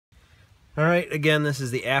Alright, again, this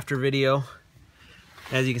is the after video.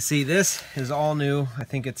 As you can see, this is all new. I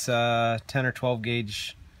think it's 10 or 12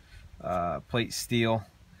 gauge plate steel.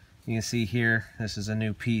 You can see here, this is a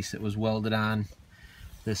new piece that was welded on.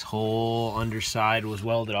 This whole underside was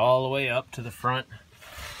welded all the way up to the front.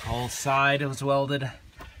 The whole side was welded.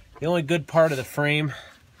 The only good part of the frame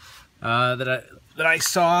that I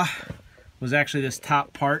saw was actually this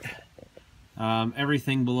top part.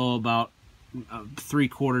 Everything below about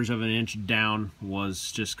 3/4 of an inch down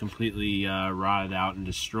was just completely rotted out and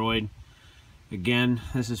destroyed. Again,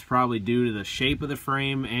 this is probably due to the shape of the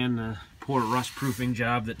frame and the poor rust proofing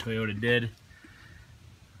job that Toyota did.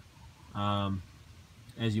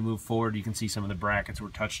 As you move forward, you can see some of the brackets were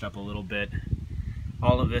touched up a little bit.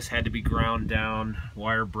 All of this had to be ground down,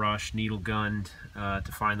 wire brushed, needle gunned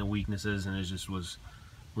to find the weaknesses, and it just was,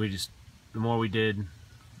 the more we did,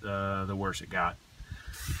 the worse it got.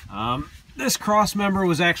 This cross member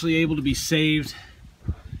was actually able to be saved.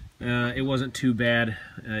 It wasn't too bad.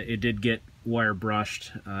 It did get wire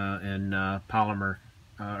brushed and polymer,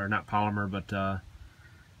 or not polymer, but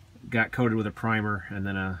got coated with a primer and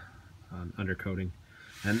then an undercoating.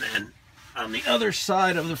 And then on the other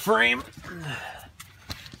side of the frame,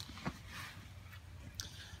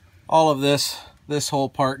 all of this whole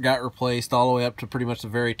part got replaced all the way up to pretty much the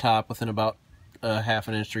very top within about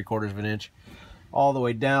 1/2 inch, 3/4 of an inch, all the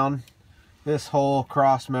way down. This whole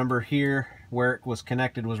cross member here, where it was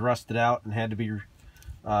connected, was rusted out and had to be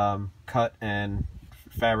cut and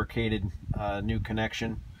fabricated new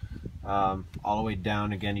connection all the way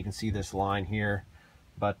down. Again, you can see this line here,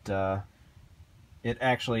 but it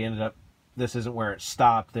actually ended up, this isn't where it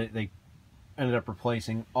stopped. They ended up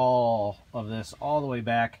replacing all of this all the way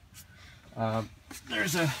back.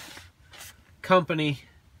 There's a company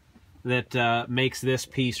that makes this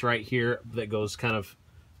piece right here that goes kind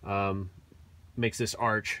of makes this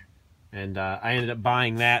arch, and I ended up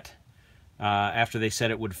buying that after they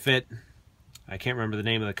said it would fit. I can't remember the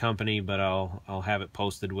name of the company, but I'll have it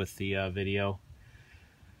posted with the video.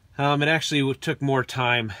 It actually took more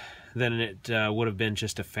time than it would have been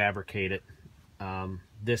just to fabricate it.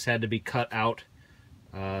 This had to be cut out.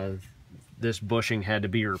 This bushing had to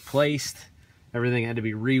be replaced. Everything had to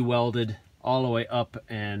be re-welded all the way up,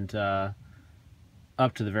 and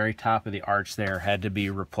up to the very top of the arch there had to be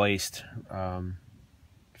replaced,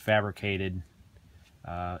 fabricated.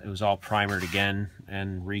 It was all primered again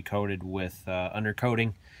and recoated with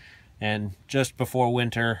undercoating. And just before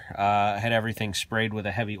winter, I had everything sprayed with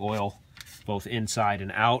a heavy oil, both inside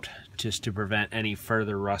and out, just to prevent any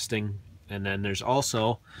further rusting. And then there's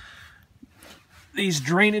also these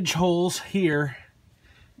drainage holes here,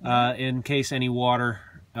 in case any water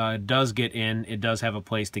does get in, it does have a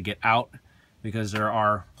place to get out, because there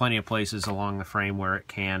are plenty of places along the frame where it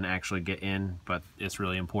can actually get in, but it's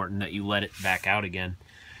really important that you let it back out again.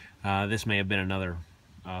 This may have been another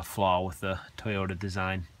flaw with the Toyota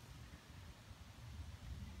design.